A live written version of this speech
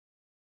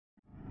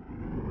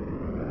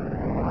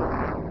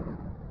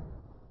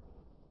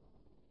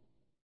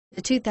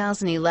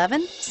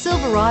2011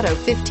 Silverado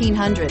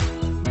 1500.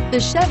 The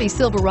Chevy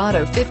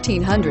Silverado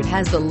 1500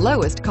 has the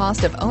lowest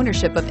cost of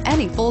ownership of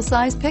any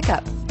full-size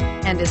pickup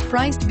and is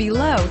priced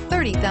below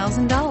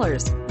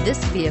 $30,000.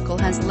 This vehicle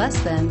has less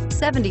than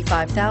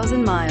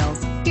 75,000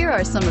 miles. Here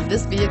are some of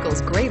this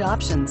vehicle's great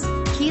options: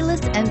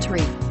 keyless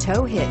entry,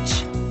 tow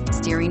hitch,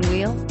 steering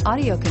wheel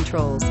audio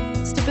controls,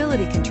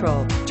 stability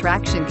control,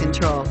 traction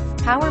control,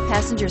 power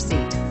passenger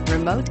seat,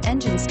 remote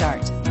engine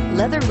start,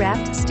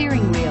 leather-wrapped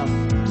steering wheel,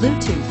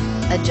 Bluetooth,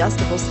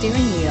 adjustable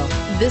steering wheel.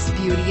 This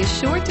beauty is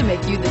sure to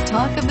make you the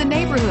talk of the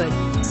neighborhood.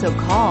 So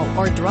call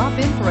or drop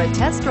in for a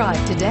test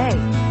drive today.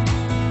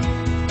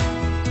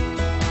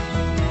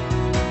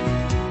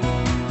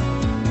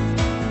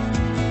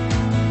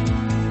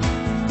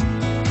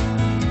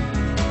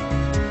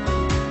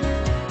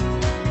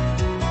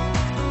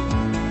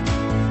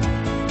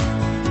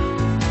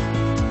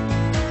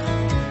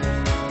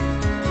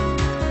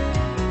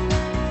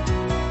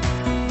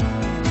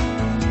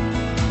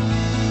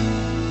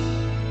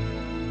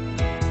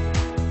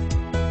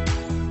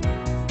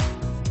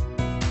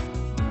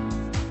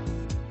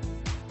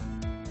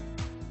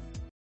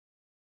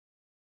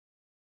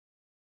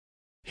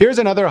 Here's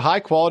another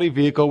high-quality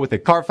vehicle with a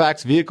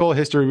Carfax Vehicle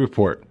History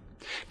Report.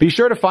 Be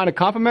sure to find a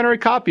complimentary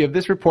copy of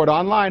this report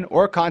online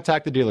or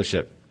contact the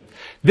dealership.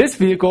 This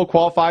vehicle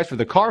qualifies for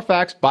the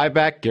Carfax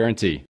Buyback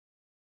Guarantee.